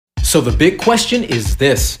So the big question is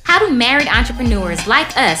this: how do married entrepreneurs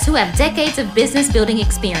like us who have decades of business building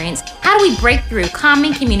experience, how do we break through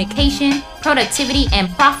common communication, productivity, and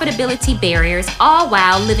profitability barriers, all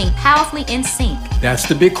while living powerfully in sync? That's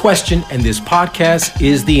the big question, and this podcast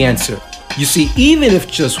is the answer. You see, even if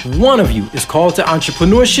just one of you is called to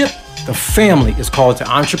entrepreneurship, the family is called to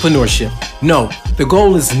entrepreneurship. No, the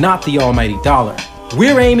goal is not the almighty dollar.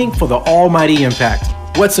 We're aiming for the almighty impact.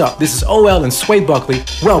 What's up? This is OL and Sway Buckley.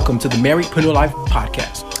 Welcome to the Marriedpreneur Life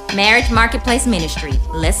Podcast. Marriage Marketplace Ministry.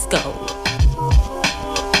 Let's go.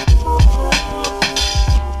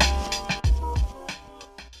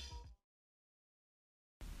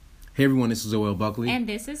 Hey everyone, this is OL Buckley. And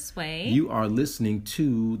this is Sway. You are listening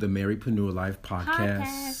to the Marriedpreneur Life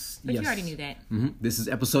Podcast. But yes. You already knew that. Mm-hmm. This is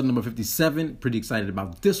episode number 57. Pretty excited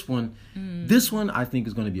about this one. This one I think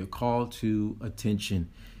is going to be a call to attention,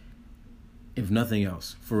 if nothing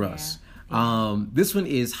else, for us. This one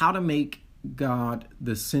is how to make God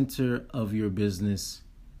the center of your business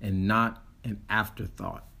and not an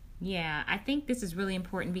afterthought. Yeah, I think this is really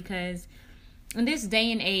important because in this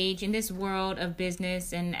day and age, in this world of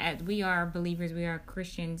business, and we are believers, we are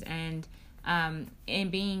Christians, and in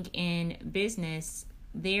being in business,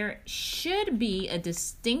 there should be a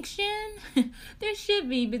distinction. There should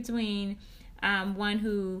be between one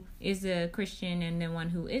who is a Christian and then one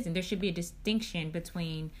who isn't. There should be a distinction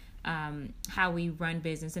between how we run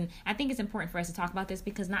business, and I think it's important for us to talk about this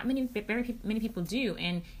because not very many people do,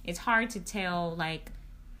 and it's hard to tell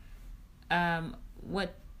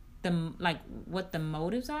what the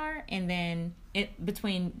motives are, and then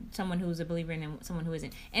between someone who's a believer and then someone who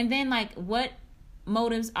isn't, and then what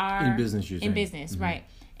motives are in business. Mm-hmm. Right?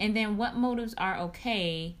 And then what motives are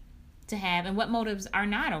okay to have, and what motives are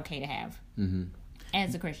not okay to have. Mm-hmm.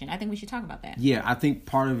 As a Christian, I think we should talk about that. Yeah, I think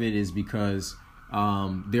part of it is because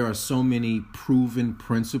there are so many proven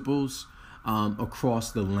principles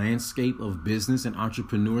across the landscape of business and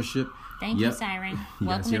entrepreneurship. Thank you, Siren.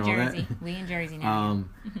 Welcome to Jersey. We in Jersey now.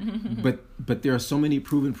 But there are so many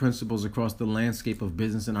proven principles across the landscape of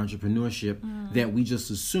business and entrepreneurship that we just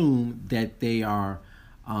assume that they are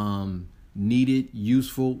needed,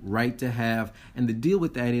 useful, right to have. And the deal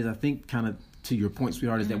with that is, I think, kind of to your point,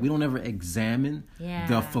 sweetheart, is that we don't ever examine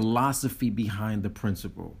the philosophy behind the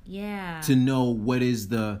principle. Yeah. To know what is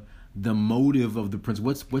the motive of the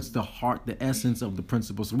principle. What's the heart, the essence of the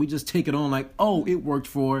principle. So we just take it on like, oh, it worked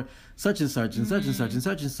for such and such and such and such and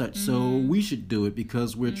such and such. So we should do it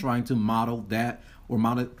because we're trying to model that or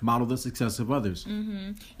model the success of others.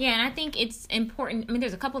 Mm-hmm. Yeah, and I think it's important. I mean,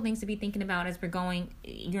 there's a couple of things to be thinking about as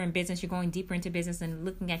you're in business, you're going deeper into business and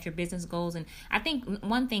looking at your business goals. And I think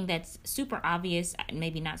one thing that's super obvious,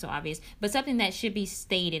 maybe not so obvious, but something that should be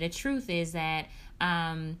stated, a truth is that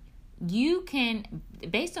you can,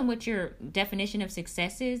 based on what your definition of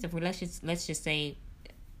success is, if let's just say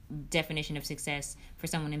definition of success for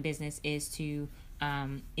someone in business is to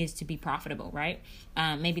be profitable, right?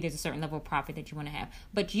 Maybe there's a certain level of profit that you want to have,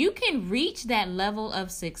 but you can reach that level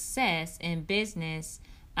of success in business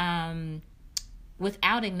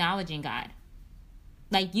without acknowledging God.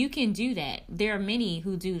 Like, you can do that. There are many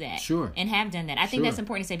who do that. Sure. And have done that. I think that's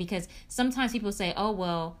important to say because sometimes people say, oh,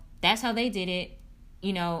 well, that's how they did it,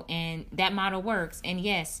 and that model works. And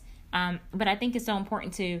yes, but I think it's so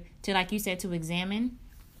important to like you said, to examine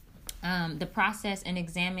the process and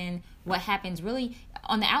examine what happens. Really,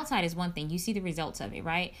 on the outside is one thing. You see the results of it,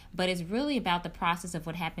 right? But it's really about the process of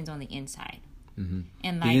what happens on the inside. Mm-hmm.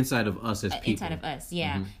 And the inside of us as people. Inside of us,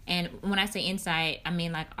 yeah. Mm-hmm. And when I say inside, I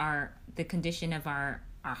mean the condition of our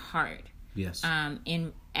heart. Yes.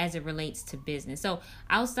 In as it relates to business. So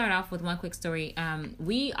I'll start off with one quick story.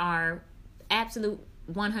 We are absolute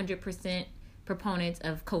 100% proponents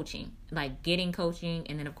of coaching, like getting coaching,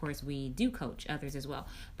 and then of course we do coach others as well,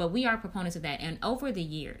 but we are proponents of that. And over the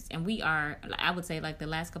years, and we are, I would say, like the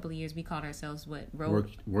last couple of years, we called ourselves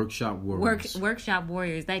workshop warriors. Workshop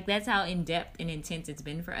warriors. Like, that's how in depth and intense it's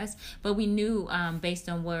been for us. But we knew based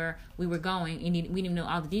on where we were going, and we didn't know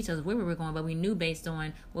all the details of where we were going, but we knew based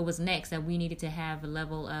on what was next that we needed to have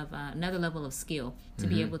another level of skill to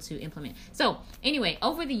be able to implement. So anyway,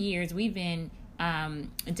 over the years we've been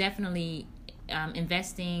definitely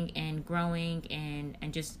investing and growing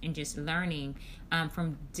and just learning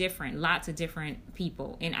from lots of different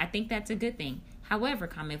people, and I think that's a good thing. However,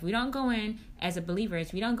 if we don't go in as a believer,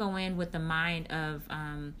 if we don't go in with the mind of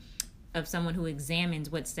of someone who examines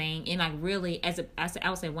what's saying, and like really, I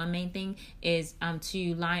would say one main thing is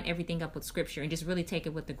to line everything up with scripture and just really take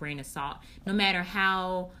it with a grain of salt. No matter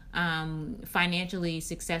how financially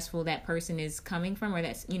successful that person is coming from, or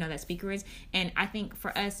that speaker is. And I think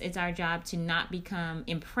for us, it's our job to not become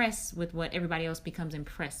impressed with what everybody else becomes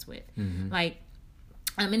impressed with. Like,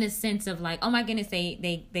 in the sense of like, oh my goodness,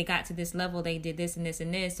 they got to this level, they did this and this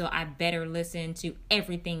and this, so I better listen to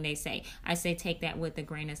everything they say. I say take that with a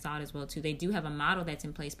grain of salt as well too. They do have a model that's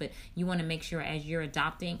in place, but you want to make sure as you're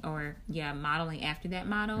adopting or modeling after that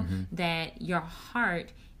model, that your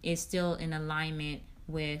heart is still in alignment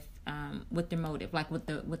with the motive, like with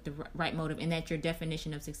the right motive, and that your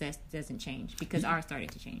definition of success doesn't change, because ours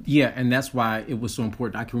started to change. Yeah, and that's why it was so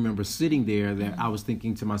important. I can remember sitting there that I was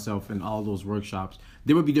thinking to myself in all those workshops,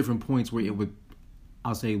 there would be different points where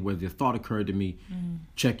where the thought occurred to me,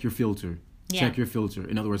 check your filter. Yeah. Check your filter.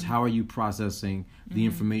 In other words, how are you processing the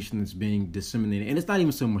information that's being disseminated? And it's not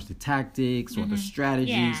even so much the tactics or the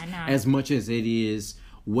strategies as much as it is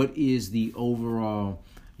what is the overall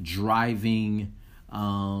driving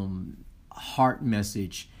heart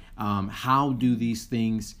message. How do these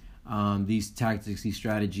things, these tactics, these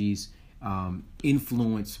strategies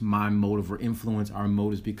influence my motive or influence our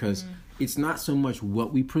motives? Because it's not so much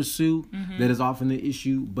what we pursue that is often the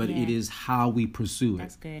issue, but it is how we pursue it.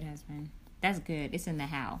 That's good, husband. That's good. It's in the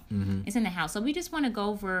how. It's in the how. So we just want to go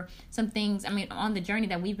over some things, on the journey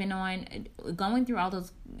that we've been on, going through all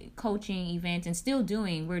those coaching events and still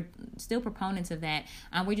doing. We're still proponents of that.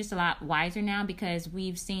 We're just a lot wiser now, because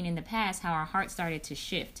we've seen in the past how our heart started to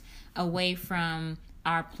shift away from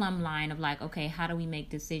our plumb line of like, okay, how do we make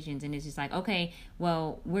decisions? And it's just like, okay,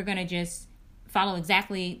 well, we're going to just follow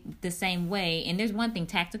exactly the same way. And there's one thing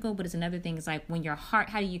tactical, but it's another thing. It's like when your heart,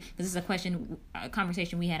 how do you, this is a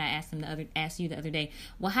conversation we had, I asked you the other day,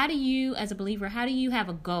 well, how do you, as a believer, how do you have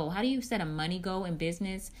a goal? How do you set a money goal in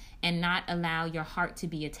business and not allow your heart to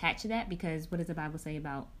be attached to that? Because what does the Bible say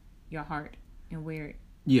about your heart and where?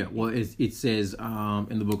 Yeah, well, it says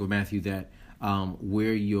in the book of Matthew that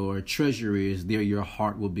where your treasure is, there your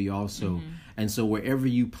heart will be also. And so wherever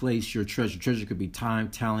you place your treasure could be time,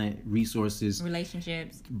 talent, resources,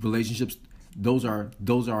 relationships. Those are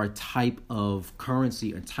a type of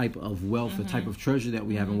currency, a type of wealth, a type of treasure that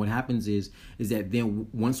we have. And what happens is that then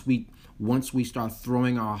once we start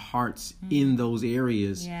throwing our hearts in those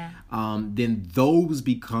areas, then those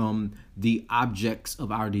become the objects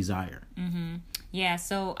of our desire. Yeah,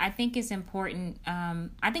 so I think it's important.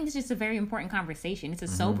 I think it's just a very important conversation. It's a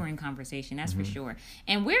sobering conversation, that's for sure.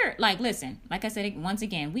 And we're like, listen, like I said, once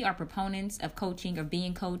again, we are proponents of coaching, or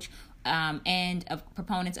being coached, and of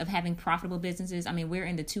proponents of having profitable businesses. We're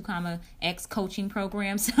in the 2X coaching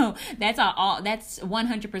program, so that's that's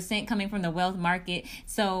 100% coming from the wealth market.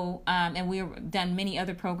 So, and we've done many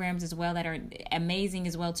other programs as well that are amazing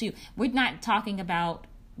as well too. We're not talking about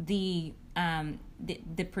the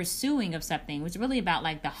pursuing of something. It's really about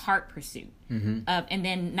like the heart pursuit of, and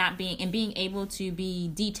then being able to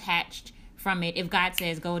be detached from it. If God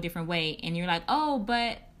says go a different way, and you're like, oh,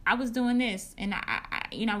 but I was doing this, and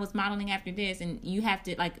I was modeling after this, and you have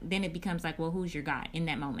to then it becomes like, well, who's your God in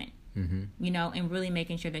that moment? And really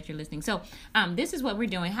making sure that you're listening. So this is what we're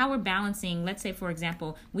doing, how we're balancing. Let's say, for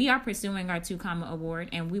example, we are pursuing our 2Comma award,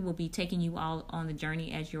 and we will be taking you all on the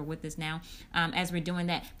journey as you're with us now, as we're doing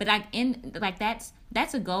that. But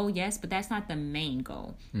that's a goal, yes, but that's not the main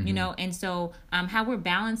goal, And so how we're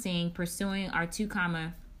balancing pursuing our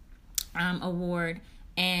 2Comma award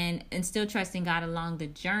and still trusting God along the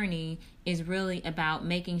journey is really about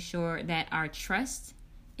making sure that our trust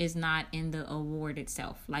is not in the award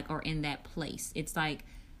itself, or in that place. It's like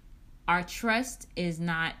our trust does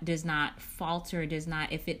not falter,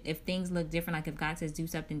 if things look different, like if God says do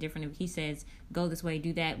something different, if he says go this way,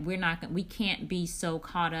 do that, we can't be so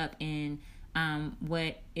caught up in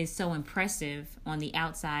what is so impressive on the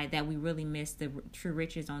outside that we really miss the true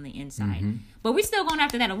riches on the inside. But we're still going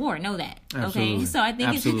after that award, know that. Absolutely. Okay, so I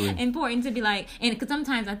think it's important to be like, and because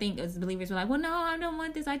sometimes I think as believers we're like, well, no, I don't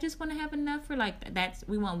want this, I just want to have enough for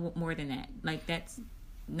we want more than that.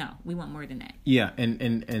 We want more than that. Yeah, and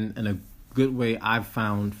a good way I've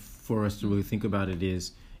found for us to really think about it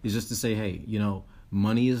is just to say, hey,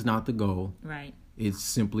 money is not the goal. Right. It's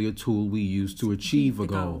simply a tool we use to achieve a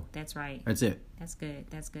goal. That's right. That's it.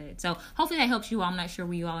 That's good. So hopefully that helps you all. I'm not sure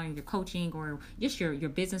where you all are in your coaching or just your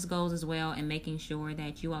business goals as well, and making sure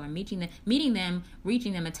that you all are meeting them,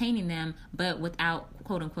 reaching them, attaining them, but without,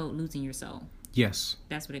 quote unquote, losing your soul. Yes.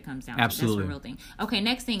 That's what it comes down Absolutely. to. That's the real thing. Okay,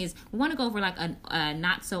 next thing is we want to go over a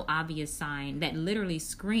not so obvious sign that literally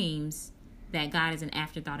screams that God is an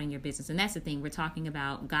afterthought in your business. And that's the thing. We're talking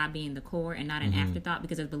about God being the core and not an afterthought,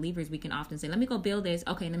 because as believers, we can often say, let me go build this.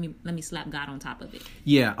 Okay, let me slap God on top of it.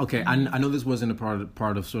 Yeah, okay. I know this wasn't a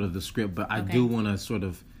part of sort of the script, but I do want to sort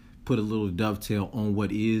of put a little dovetail on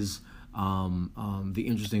what is the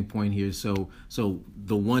interesting point here. So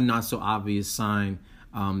the one not so obvious sign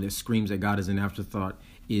that screams that God is an afterthought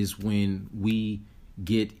is when we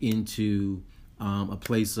get into a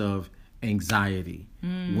place of anxiety,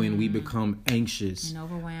 when we become anxious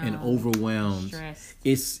and overwhelmed. Stressed.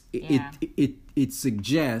 It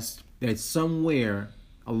suggests that somewhere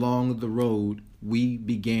along the road we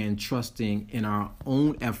began trusting in our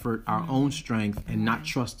own effort, our own strength, and not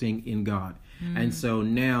trusting in God. And so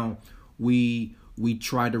now we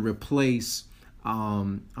try to replace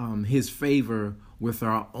his favor with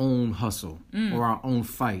our own hustle or our own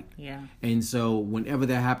fight. Yeah. And so whenever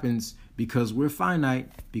that happens, because we're finite,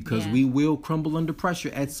 because we will crumble under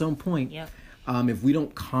pressure at some point, if we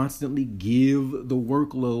don't constantly give the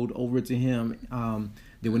workload over to him,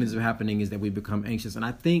 then what ends up happening is that we become anxious. And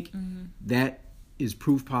I think that is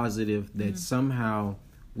proof positive that somehow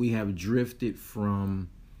we have drifted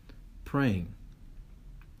from praying.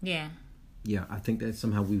 Yeah. Yeah, I think that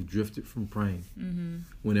somehow we've drifted from praying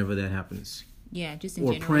whenever that happens. Yeah, just in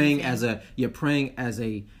or general. Praying as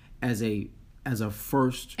a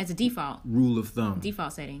first, as a default rule of thumb,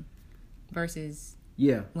 default setting, versus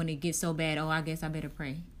when it gets so bad, I guess I better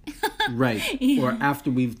pray. Right. Or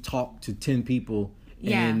after we've talked to 10 people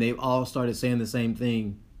and they've all started saying the same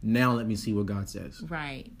thing, now let me see what God says.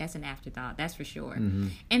 Right. That's an afterthought. That's for sure.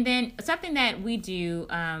 And then something that we do,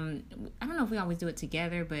 I don't know if we always do it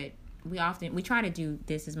together, but we try to do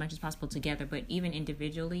this as much as possible together, but even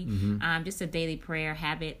individually, just a daily prayer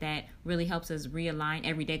habit that really helps us realign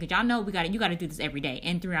every day. Because y'all know you got to do this every day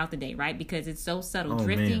and throughout the day, right? Because it's so subtle.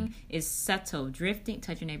 Drifting is subtle.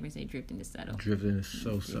 Touch your neighbor and say, drifting is subtle. Drifting is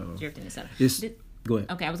so subtle. Drifting is subtle. Go ahead.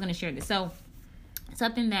 Okay, I was going to share this. So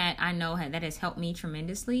something that I know that has helped me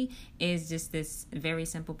tremendously is just this very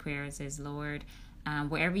simple prayer. It says, Lord,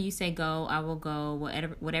 wherever you say go, I will go.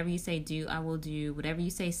 Whatever you say do, I will do. Whatever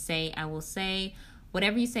you say, I will say.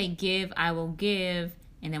 Whatever you say give, I will give.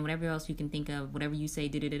 And then whatever else you can think of, whatever you say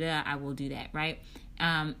I will do that, right?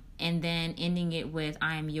 And then ending it with,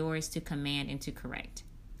 I am yours to command and to correct.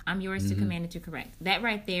 I'm yours to command and to correct. That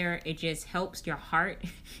right there, it just helps your heart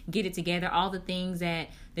get it together. All the things that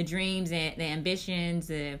the dreams and the ambitions,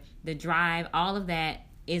 the drive, all of that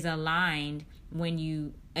is aligned when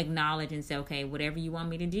you acknowledge and say, okay, whatever you want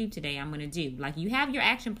me to do today, I'm going to do. Like, you have your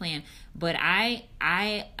action plan, but I'm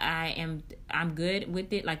good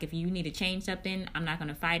with it. Like, if you need to change something, I'm not going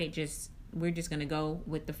to fight it. We're just going to go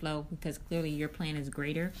with the flow, because clearly your plan is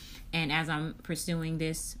greater. And as I'm pursuing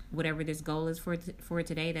this, whatever this goal is for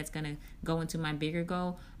today, that's going to go into my bigger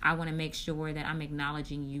goal, I want to make sure that I'm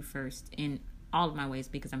acknowledging you first in all of my ways,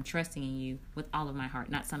 because I'm trusting in you with all of my heart,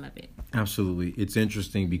 not some of it. Absolutely. It's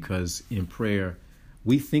interesting because in prayer,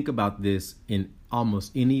 we think about this in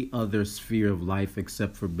almost any other sphere of life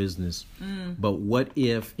except for business. But what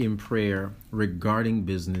if in prayer regarding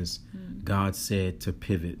business, God said to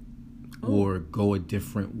pivot or go a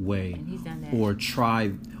different way, and he's done that. Or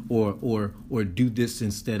try or do this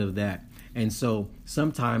instead of that? And so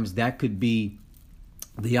sometimes that could be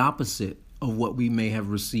the opposite of what we may have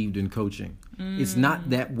received in coaching. It's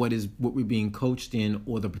not that what we're being coached in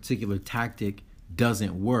or the particular tactic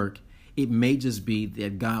doesn't work. It may just be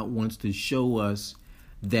that God wants to show us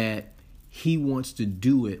that he wants to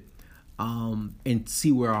do it and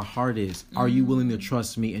see where our heart is. Are you willing to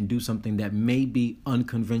trust me and do something that may be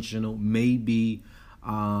unconventional, may be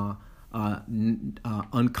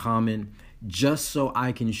uncommon, just so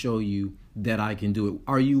I can show you that I can do it?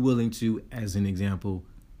 Are you willing to, as an example,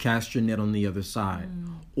 cast your net on the other side?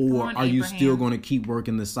 Or are you still going to keep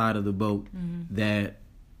working the side of the boat that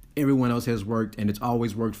everyone else has worked and it's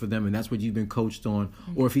always worked for them and that's what you've been coached on?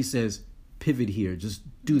 Or if he says, pivot here, just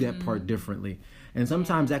do that part differently. And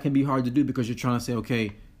sometimes that can be hard to do because you're trying to say,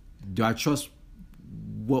 okay, do I trust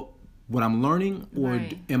what I'm learning, or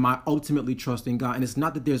am I ultimately trusting God? And it's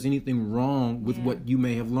not that there's anything wrong with what you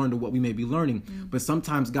may have learned or what we may be learning, but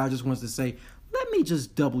sometimes God just wants to say, let me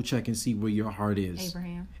just double check and see where your heart is,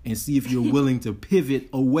 Abraham, and see if you're willing to pivot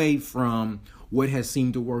away from what has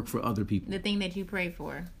seemed to work for other people. The thing that you prayed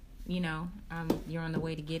for, you're on the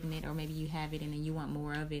way to getting it, or maybe you have it and then you want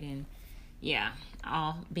more of it, and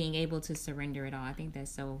all being able to surrender it all. I think that's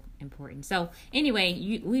so important. So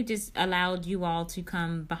anyway, we've just allowed you all to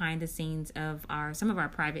come behind the scenes of some of our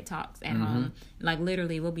private talks at home. Like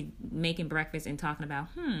literally, we'll be making breakfast and talking about,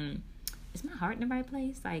 is my heart in the right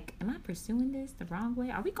place? Like, am I pursuing this the wrong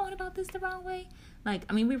way? Are we going about this the wrong way? Like,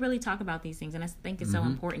 I mean, we really talk about these things, and I think it's so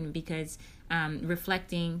important because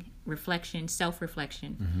self-reflection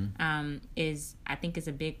is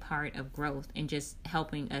a big part of growth and just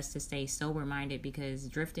helping us to stay sober-minded, because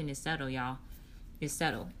drifting is subtle, y'all. It's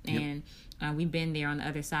subtle. And we've been there on the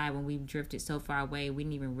other side when we've drifted so far away, we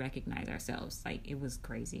didn't even recognize ourselves. Like, it was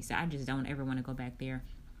crazy. So I just don't ever want to go back there.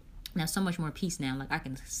 Now, so much more peace now. Like, I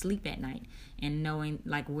can sleep at night and knowing,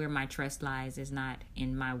 like, where my trust lies is not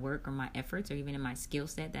in my work or my efforts or even in my skill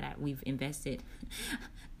set that we've invested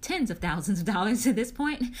tens of thousands of dollars to this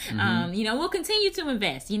point. We'll continue to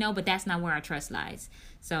invest, but that's not where our trust lies.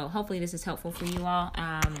 So hopefully this is helpful for you all.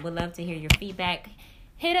 Would love to hear your feedback.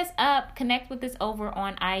 Hit us up. Connect with us over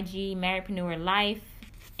on IG, Marriedpreneur Life.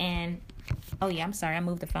 And, I'm sorry. I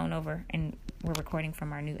moved the phone over and we're recording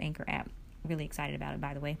from our new Anchor app. Really excited about it,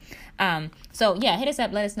 by the way. Hit us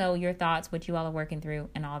up. Let us know your thoughts, what you all are working through,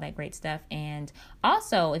 and all that great stuff. And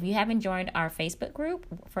also, if you haven't joined our Facebook group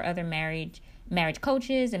for other marriage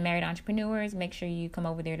coaches and married entrepreneurs, make sure you come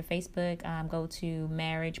over there to Facebook. Go to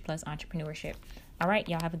Marriage Plus Entrepreneurship. All right,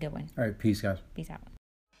 y'all have a good one. All right, peace, guys. Peace out.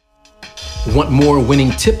 Want more winning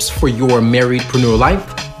tips for your marriedpreneur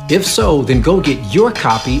life? If so, then go get your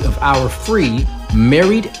copy of our free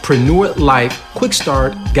Marriedpreneur Life Quick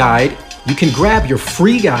Start Guide. You can grab your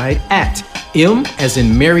free guide at M as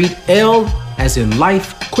in married, L as in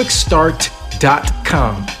life,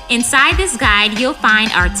 quickstart.com. Inside this guide, you'll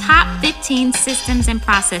find our top 15 systems and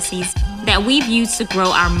processes that we've used to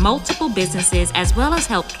grow our multiple businesses, as well as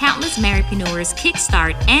help countless marriedpreneurs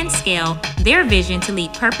kickstart and scale their vision to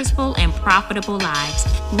lead purposeful and profitable lives.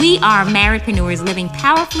 We are marriedpreneurs living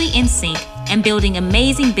powerfully in sync and building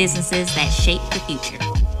amazing businesses that shape the future.